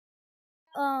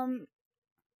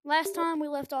last time we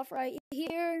left off right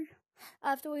here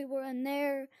after we were in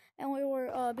there and we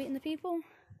were beating the people.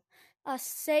 I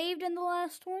saved in the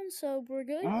last one, so we're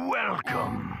good.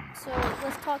 Welcome. So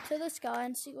let's talk to this guy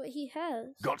and see what he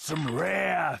has. Got some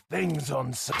rare things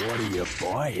on sale. What are you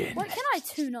buying? What can I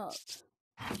tune up?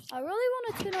 I really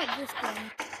want to tune up this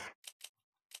thing.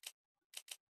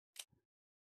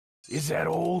 Is that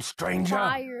all, stranger?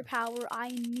 Firepower, I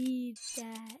need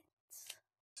that.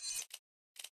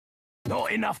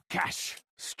 Not enough cash,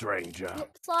 stranger.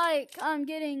 Looks like I'm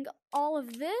getting all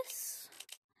of this,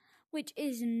 which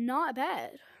is not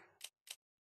bad.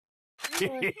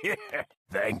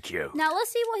 Thank you. Now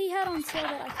let's see what he had on sale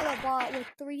that I could have bought with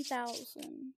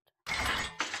 3,000.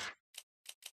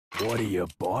 What are you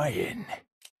buying?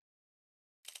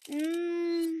 I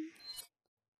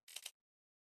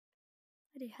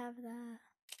do have that.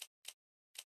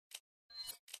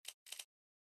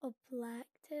 A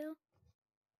blacktail.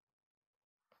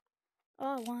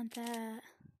 Oh, I want that.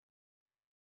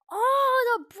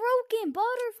 Oh, the broken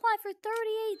butterfly for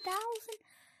 38,000.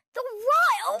 The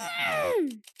right.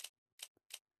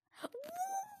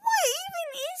 What even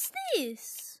is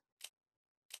this?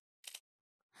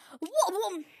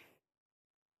 What?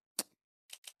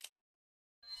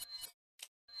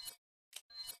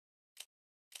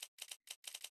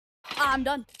 I'm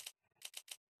done.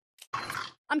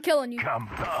 I'm killing you. Come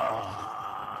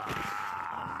on.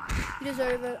 You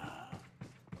deserve it.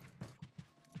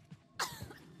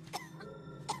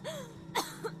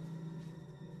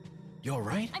 You all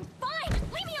right? I'm fine!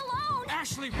 Leave me alone!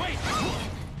 Ashley, wait!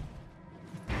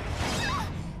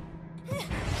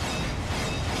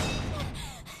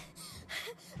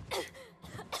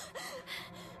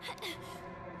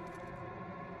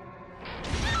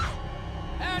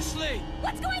 Ashley!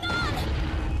 What's going on?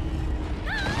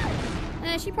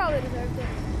 She probably deserved it.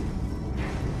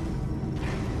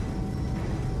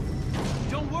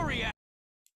 Don't worry,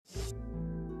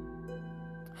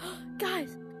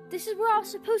 Guys, this is where I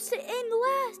was supposed to end the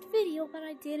last video, but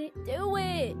I didn't do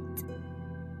it.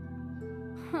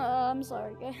 I'm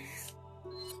sorry, guys.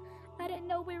 I didn't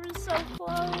know we were so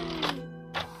close.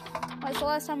 Alright, so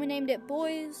last time we named it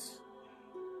Boys.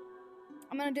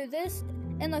 I'm gonna do this.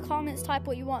 In the comments, type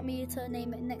what you want me to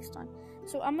name it next time.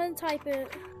 So I'm gonna type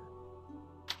it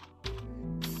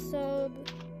subscribe.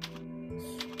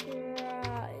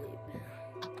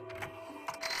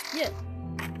 Yeah.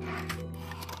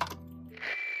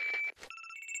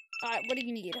 Alright, what do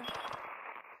you need?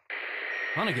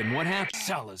 Hunnigan, what happened?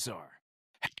 Salazar.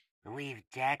 We've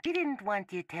Jack didn't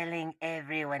want you telling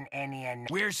everyone any.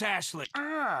 Where's Ashley?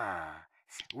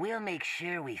 We'll make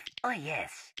sure we. Oh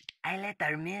yes, I let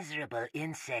our miserable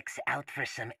insects out for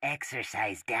some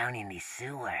exercise down in the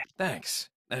sewer. Thanks.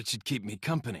 That should keep me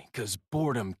company, 'cause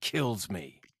boredom kills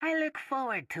me. I look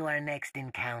forward to our next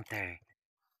encounter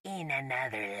in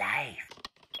another life.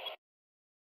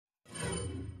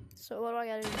 So what do I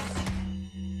gotta do now?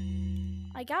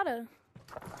 I gotta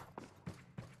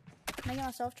make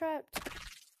myself trapped.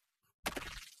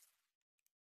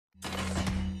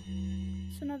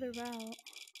 It's another route.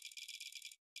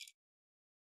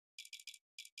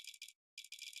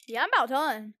 Yeah, I'm about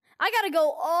done. I gotta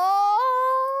go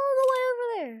all the way over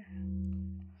there.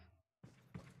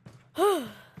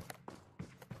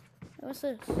 What's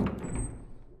this?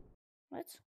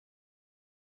 What?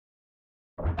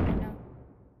 No,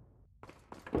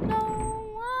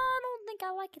 I don't think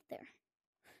I like it there.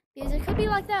 Because it could be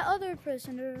like that other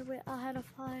prisoner where I had to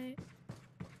fight.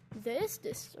 This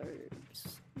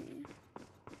disturbs me.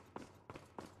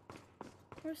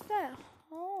 Where's that?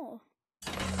 Oh.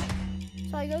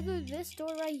 So I go through this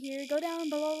door right here, go down,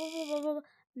 blah, blah, blah, blah, blah,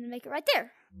 and then make it right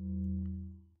there.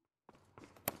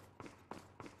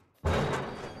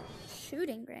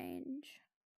 Shooting range.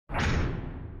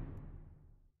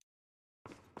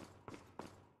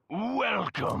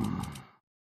 Welcome.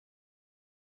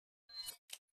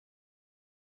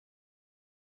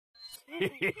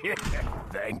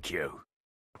 Thank you.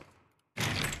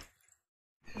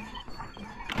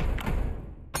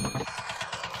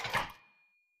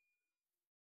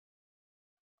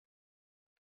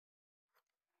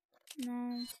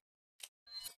 No.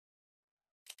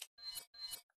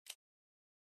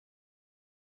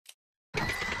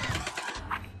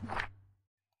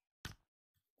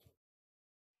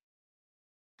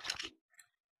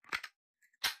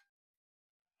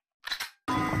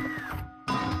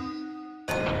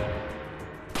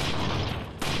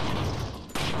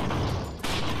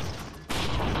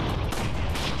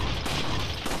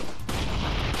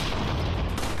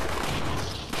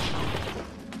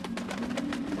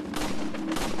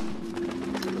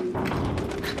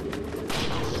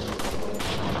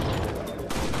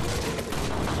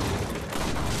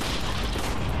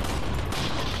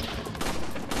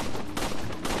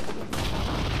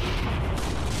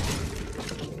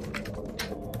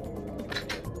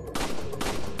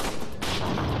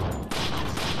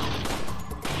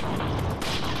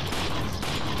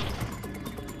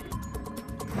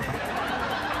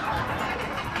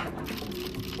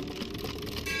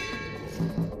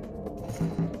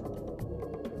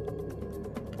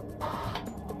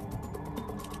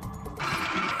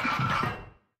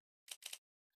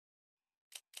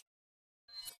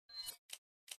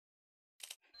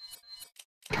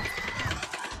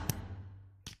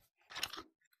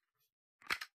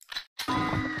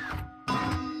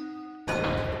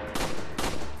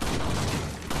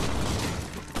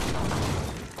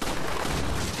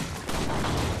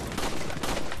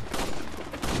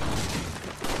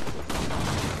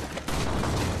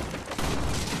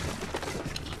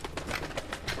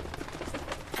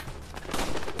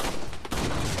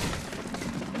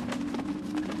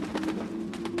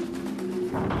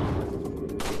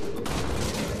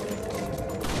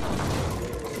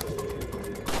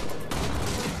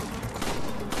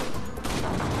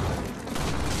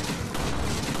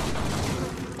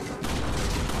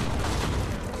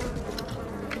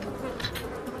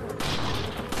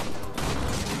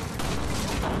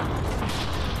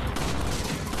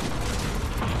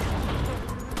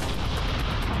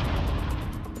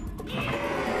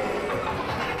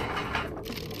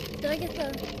 I get the...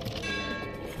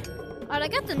 Alright, I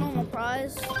got the normal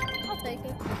prize. I'll take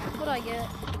it. What do I get?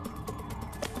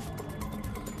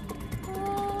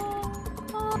 Oh,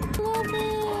 I love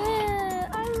it!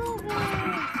 I love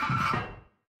it!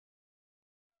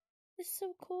 It's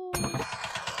so cool.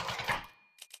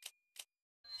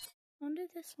 I'll do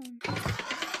this one.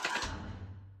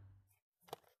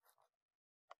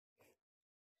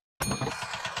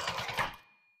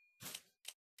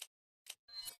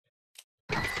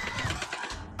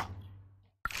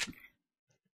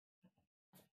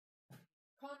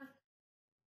 Connor,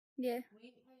 Yeah. we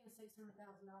ain't paying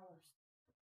 $600,000.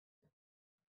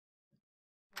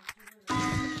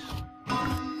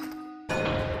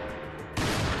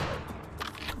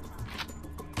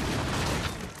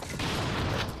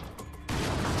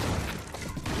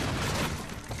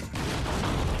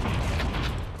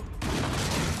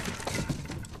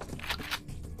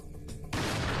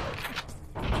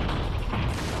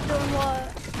 Doing what?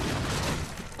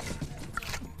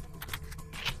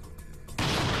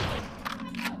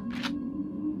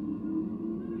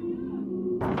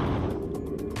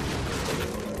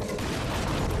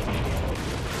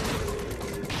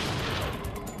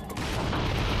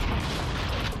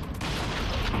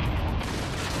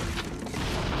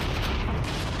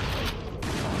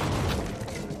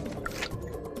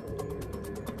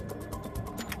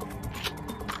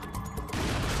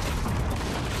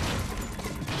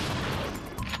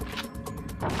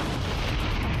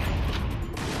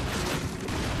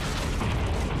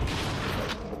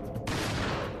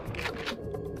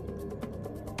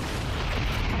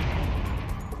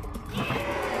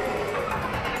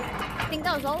 I think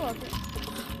that was all of it.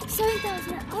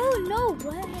 7,000. Oh no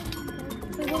way.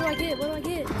 Wait, what do I get? What do I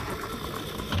get?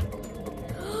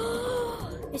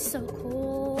 It's so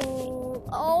cool.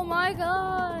 Oh my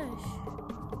gosh.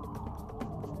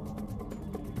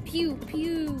 Pew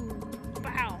pew.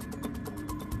 Bow.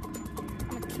 I'm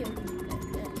gonna kill you.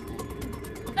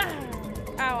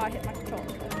 Ow, I hit my controller.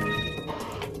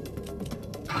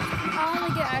 I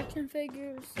only get action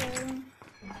figures, so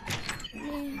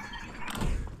yeah.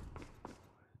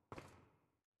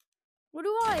 Where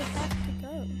do I have to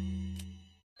go?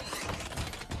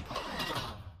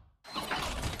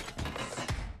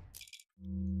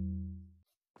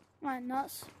 Am I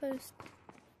not supposed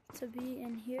to be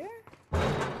in here?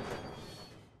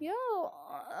 Yo,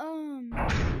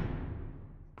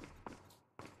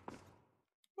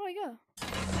 where do I go?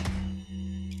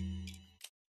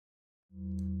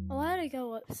 Oh, I had to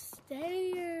go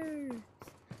upstairs.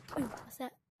 Ooh, what's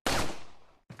that?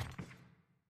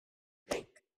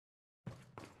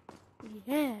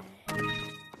 Yeah.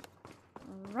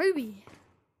 Ruby.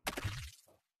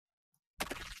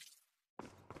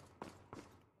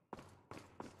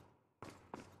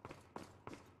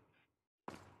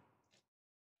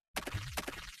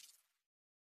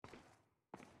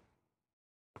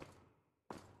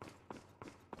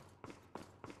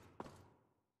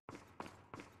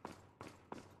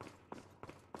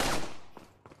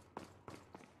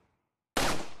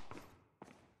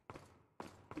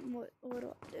 What do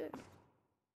I do?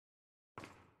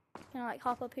 Can I like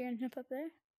hop up here and jump up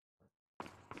there?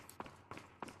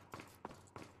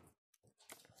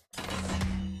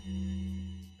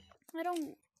 I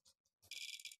don't.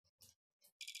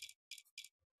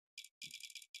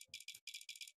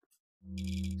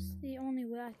 It's the only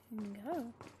way I can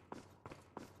go.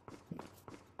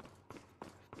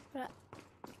 But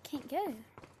I can't go.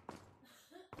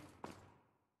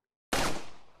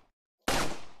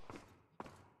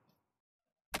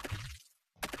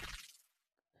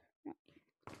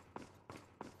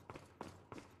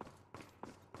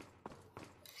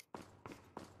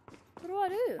 What do I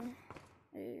do?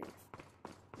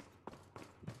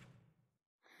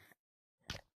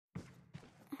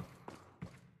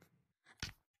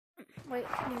 Wait,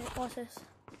 watch this.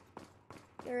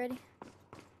 Get ready.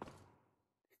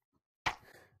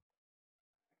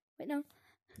 Wait, no.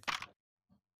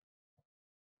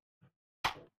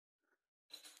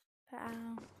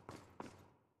 Ow.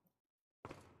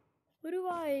 What do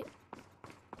I...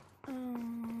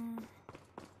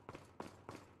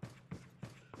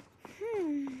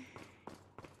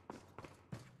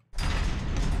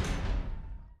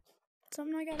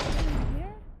 Something I gotta do in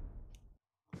here?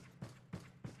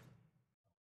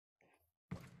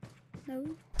 No.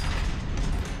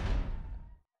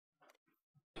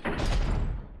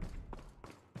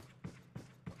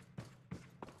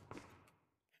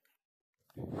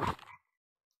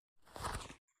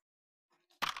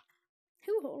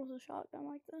 Who holds a shotgun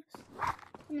like this? I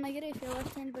mean, I get it if you're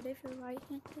left-handed, but if you're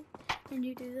right-handed and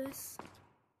you do this,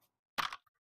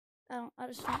 I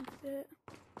just don't do it.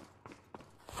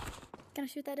 Can I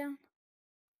shoot that down?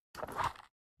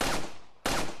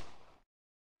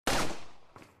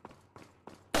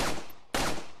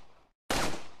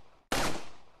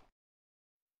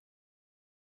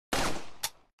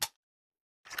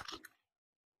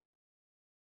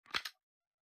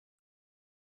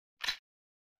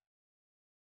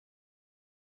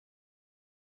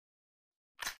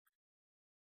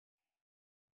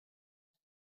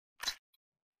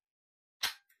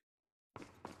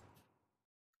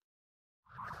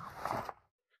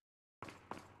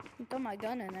 Throw my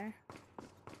gun in there.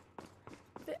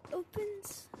 If it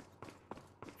opens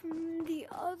from the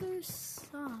other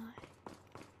side,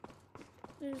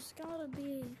 there's gotta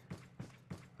be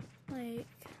like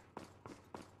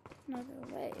another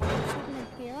way. Is there something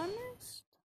here I missed?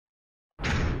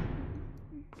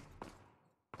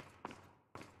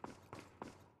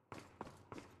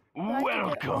 Do I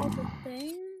have to get all the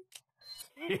things?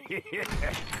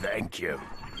 Thank you.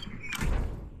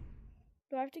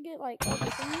 Do I have to get like all the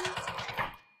things?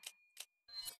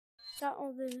 Got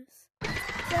all this.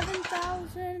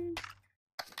 7,000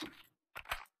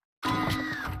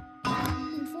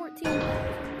 and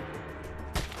 14,000.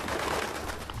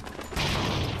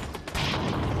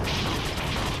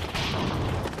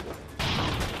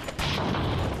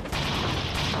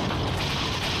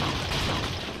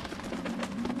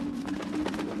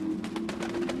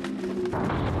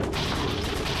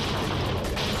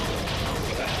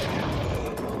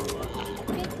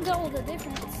 Can't tell the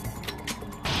difference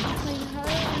between her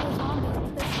and the zombie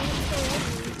because she's so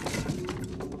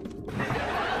ugly.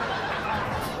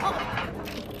 Oh!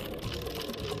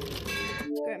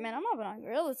 Screw it, man. I'm not on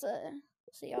Gorilla Set.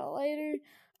 See y'all later.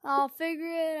 I'll figure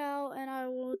it out and I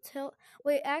will tell.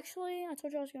 Wait, actually, I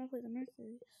told you I was gonna play the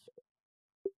Mercuries.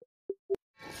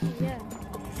 Yeah.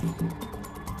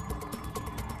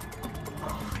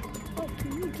 Oh,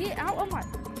 can you get out of my...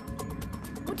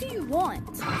 What do you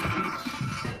want?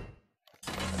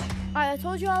 Alright, I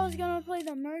told you I was gonna play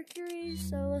the Mercury,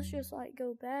 so let's just like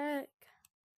go back.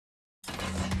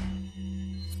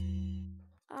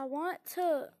 I want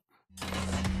to...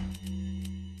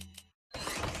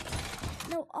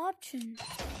 No option.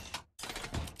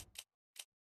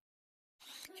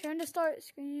 Trying to start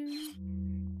screaming.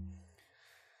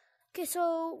 Okay,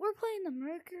 so we're playing the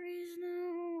Mercuries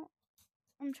now.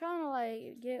 I'm trying to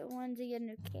like get one to get a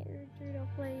new character to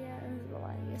play as, but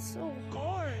like it's so hard.